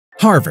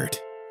Harvard,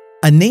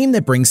 a name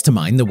that brings to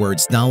mind the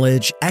words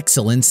knowledge,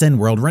 excellence, and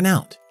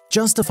world-renowned,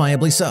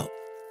 justifiably so.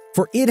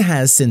 For it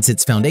has, since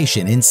its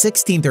foundation in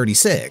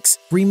 1636,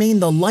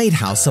 remained the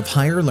lighthouse of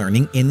higher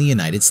learning in the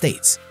United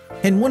States,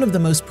 and one of the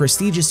most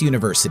prestigious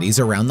universities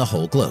around the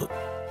whole globe.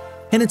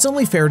 And it's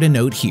only fair to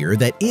note here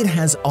that it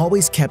has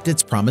always kept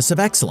its promise of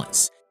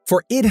excellence,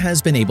 for it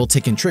has been able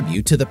to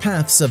contribute to the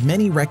paths of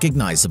many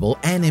recognizable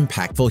and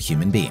impactful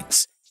human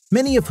beings,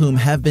 many of whom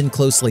have been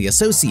closely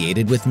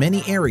associated with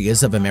many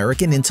areas of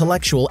American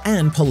intellectual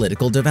and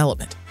political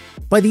development.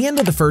 By the end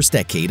of the first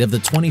decade of the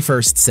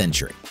 21st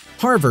century,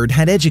 Harvard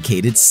had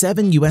educated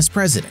 7 U.S.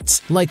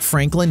 presidents like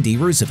Franklin D.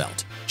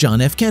 Roosevelt,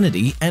 John F.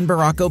 Kennedy, and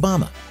Barack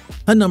Obama,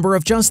 a number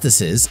of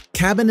justices,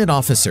 cabinet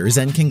officers,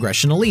 and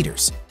congressional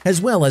leaders,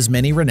 as well as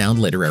many renowned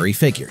literary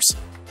figures.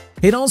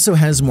 It also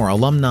has more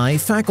alumni,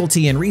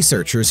 faculty, and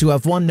researchers who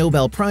have won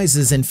Nobel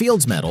Prizes and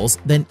Fields Medals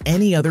than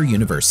any other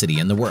university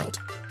in the world.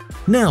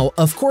 Now,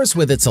 of course,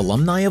 with its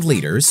alumni of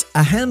leaders,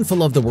 a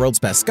handful of the world's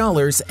best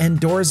scholars, and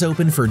doors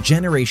open for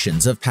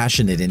generations of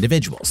passionate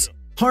individuals,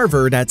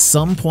 Harvard, at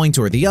some point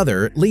or the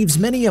other, leaves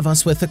many of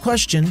us with the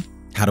question,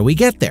 how do we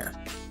get there?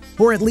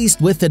 Or at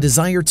least with the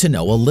desire to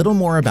know a little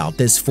more about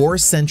this 4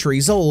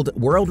 centuries-old,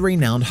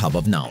 world-renowned hub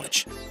of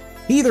knowledge.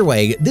 Either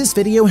way, this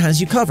video has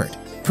you covered,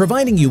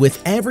 providing you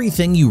with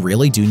everything you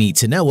really do need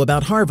to know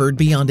about Harvard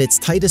beyond its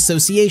tight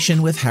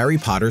association with Harry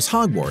Potter's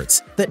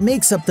Hogwarts that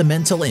makes up the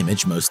mental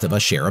image most of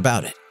us share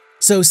about it.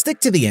 So stick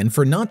to the end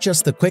for not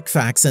just the quick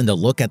facts and a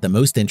look at the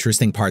most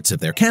interesting parts of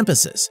their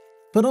campuses,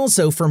 but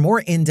also for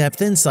more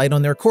in-depth insight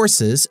on their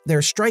courses,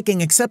 their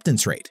striking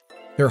acceptance rate,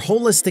 their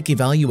holistic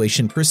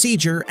evaluation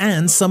procedure,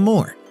 and some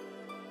more.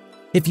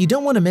 If you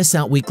don't want to miss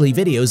out weekly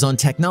videos on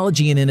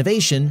technology and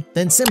innovation,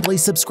 then simply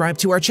subscribe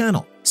to our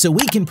channel so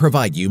we can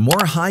provide you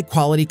more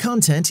high-quality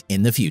content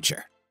in the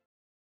future.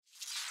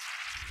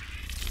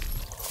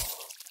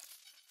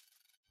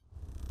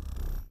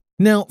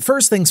 Now,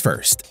 first things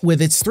first,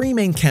 with its 3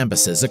 main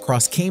campuses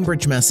across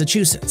Cambridge,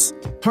 Massachusetts,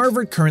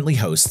 Harvard currently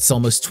hosts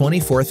almost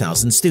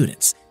 24,000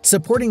 students,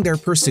 supporting their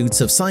pursuits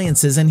of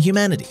sciences and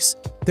humanities,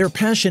 their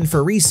passion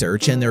for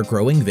research, and their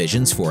growing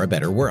visions for a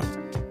better world.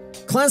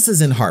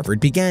 Classes in Harvard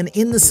began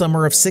in the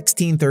summer of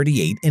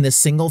 1638 in a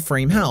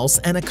single-frame house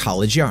and a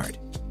college yard.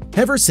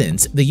 Ever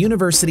since, the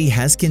university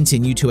has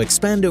continued to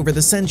expand over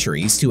the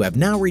centuries to have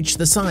now reached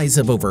the size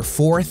of over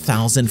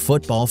 4,000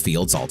 football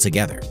fields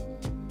altogether.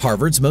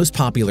 Harvard's most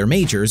popular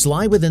majors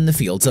lie within the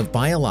fields of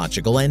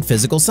biological and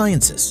physical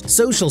sciences,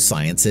 social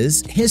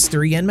sciences,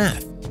 history, and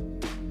math.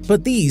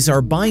 But these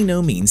are by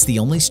no means the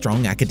only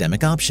strong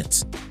academic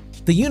options.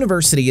 The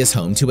university is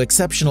home to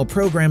exceptional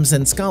programs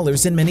and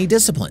scholars in many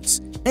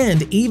disciplines,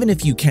 and even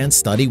if you can't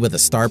study with a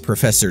star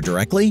professor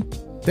directly,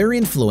 their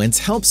influence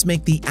helps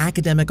make the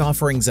academic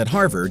offerings at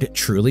Harvard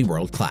truly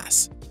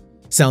world-class.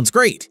 Sounds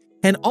great,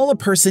 and all a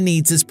person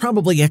needs is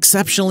probably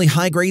exceptionally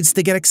high grades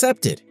to get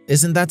accepted,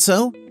 isn't that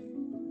so?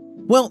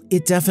 Well,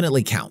 it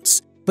definitely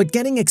counts, but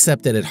getting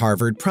accepted at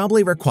Harvard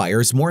probably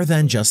requires more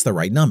than just the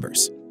right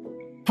numbers.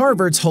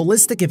 Harvard's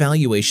holistic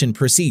evaluation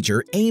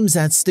procedure aims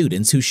at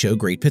students who show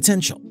great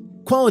potential.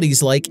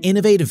 Qualities like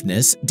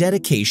innovativeness,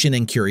 dedication,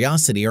 and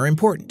curiosity are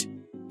important.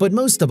 But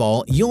most of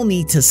all, you'll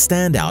need to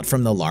stand out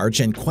from the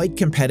large and quite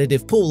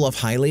competitive pool of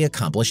highly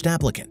accomplished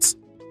applicants.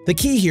 The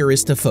key here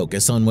is to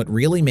focus on what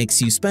really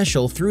makes you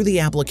special through the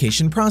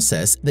application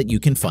process that you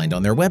can find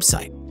on their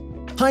website,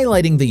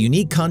 highlighting the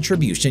unique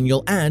contribution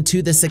you'll add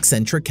to this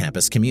eccentric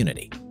campus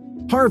community.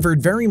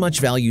 Harvard very much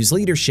values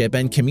leadership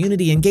and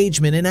community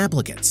engagement in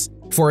applicants.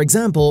 For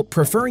example,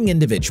 preferring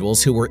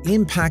individuals who are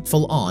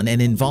impactful on and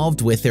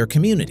involved with their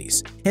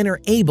communities and are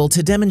able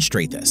to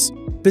demonstrate this.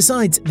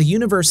 Besides, the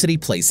university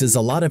places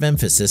a lot of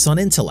emphasis on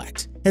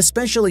intellect,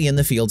 especially in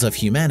the fields of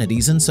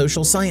humanities and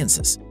social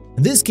sciences.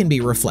 This can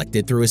be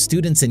reflected through a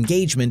student's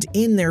engagement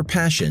in their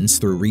passions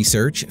through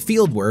research,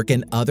 fieldwork,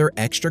 and other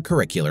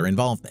extracurricular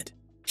involvement.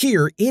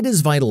 Here, it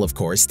is vital, of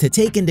course, to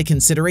take into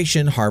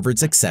consideration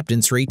Harvard's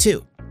acceptance rate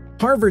too.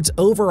 Harvard's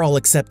overall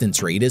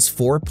acceptance rate is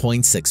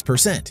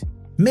 4.6%.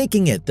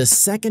 Making it the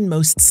second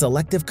most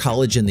selective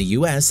college in the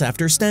US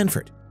after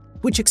Stanford,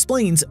 which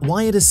explains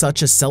why it is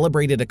such a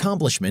celebrated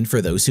accomplishment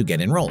for those who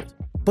get enrolled,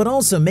 but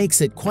also makes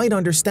it quite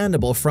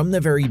understandable from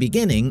the very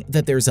beginning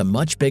that there's a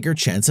much bigger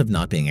chance of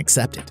not being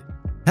accepted.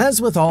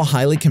 As with all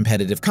highly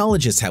competitive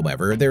colleges,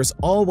 however, there's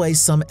always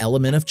some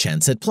element of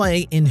chance at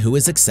play in who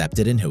is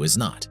accepted and who is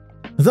not.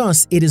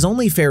 Thus, it is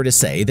only fair to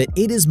say that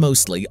it is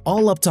mostly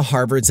all up to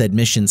Harvard's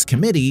admissions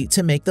committee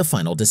to make the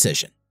final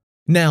decision.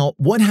 Now,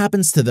 what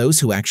happens to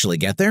those who actually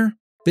get there?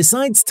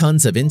 Besides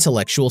tons of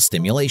intellectual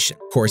stimulation,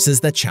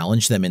 courses that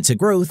challenge them into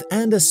growth,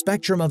 and a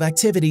spectrum of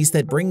activities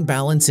that bring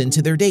balance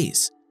into their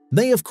days,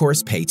 they of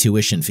course pay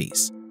tuition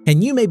fees.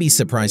 And you may be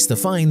surprised to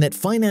find that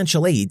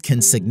financial aid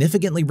can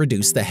significantly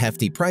reduce the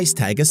hefty price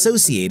tag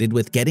associated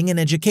with getting an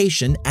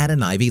education at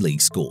an Ivy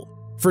League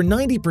school. For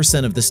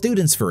 90% of the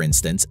students, for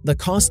instance, the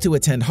cost to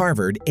attend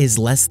Harvard is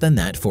less than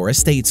that for a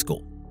state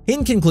school.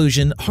 In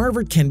conclusion,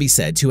 Harvard can be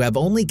said to have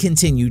only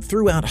continued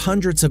throughout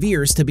hundreds of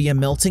years to be a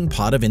melting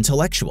pot of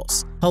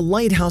intellectuals, a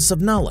lighthouse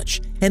of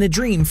knowledge, and a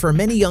dream for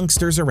many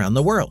youngsters around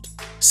the world.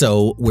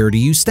 So, where do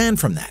you stand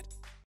from that?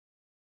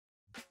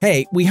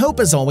 Hey, we hope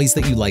as always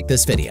that you like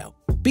this video.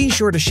 Be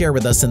sure to share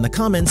with us in the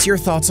comments your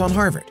thoughts on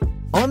Harvard.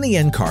 On the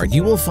end card,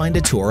 you will find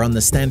a tour on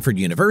the Stanford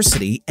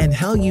University and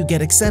how you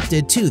get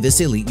accepted to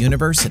this elite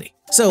university.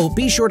 So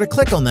be sure to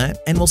click on that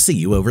and we'll see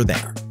you over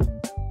there.